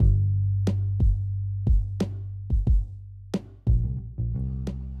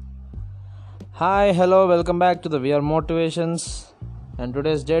Hi, hello, welcome back to the VR Motivations. And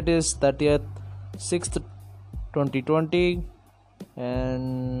today's date is 30th 6th 2020.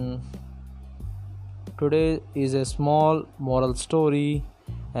 And today is a small moral story.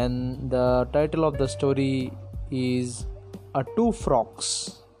 And the title of the story is Two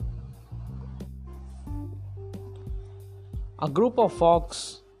Frogs. A group of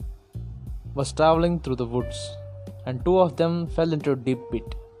frogs was traveling through the woods, and two of them fell into a deep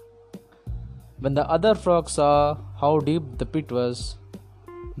pit. When the other frogs saw how deep the pit was,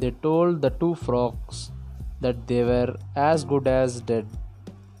 they told the two frogs that they were as good as dead.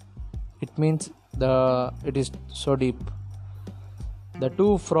 It is so deep. The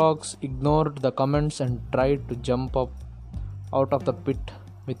two frogs ignored the comments and tried to jump up out of the pit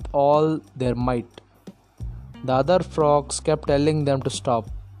with all their might. The other frogs kept telling them to stop,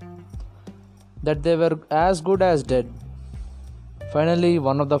 that they were as good as dead. Finally,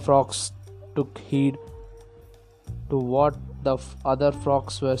 one of the frogs took heed to what the other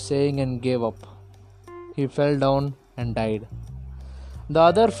frogs were saying and gave up. He fell down and died. The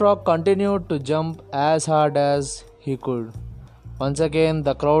other frog continued to jump as hard as he could. Once again,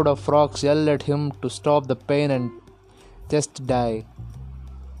 the crowd of frogs yelled at him to stop the pain and just die.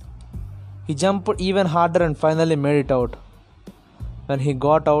 He jumped even harder and finally made it out. When he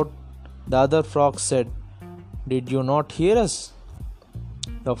got out, the other frog said, "Did you not hear us?"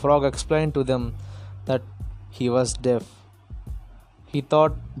 The frog explained to them that he was deaf. He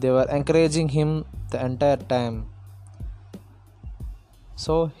thought they were encouraging him the entire time.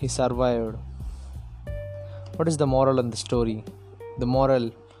 So he survived. What is the moral in the story? The moral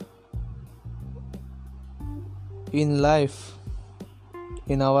in life,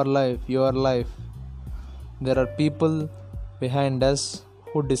 in our life, your life, there are people behind us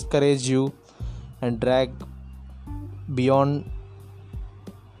who discourage you and drag beyond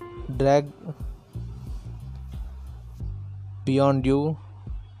you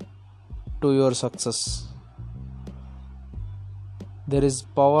to your success. There is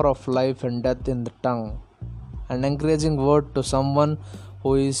power of life and death in the tongue. An encouraging word to someone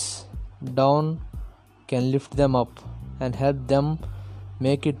who is down can lift them up and help them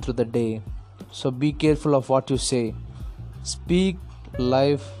make it through the day. So be careful of what you say. Speak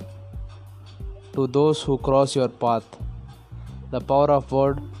life to those who cross your path. The power of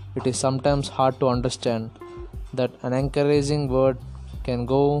word, it is sometimes hard to understand that an encouraging word can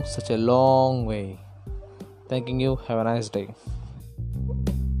go such a long way. Thanking you. Have a nice day.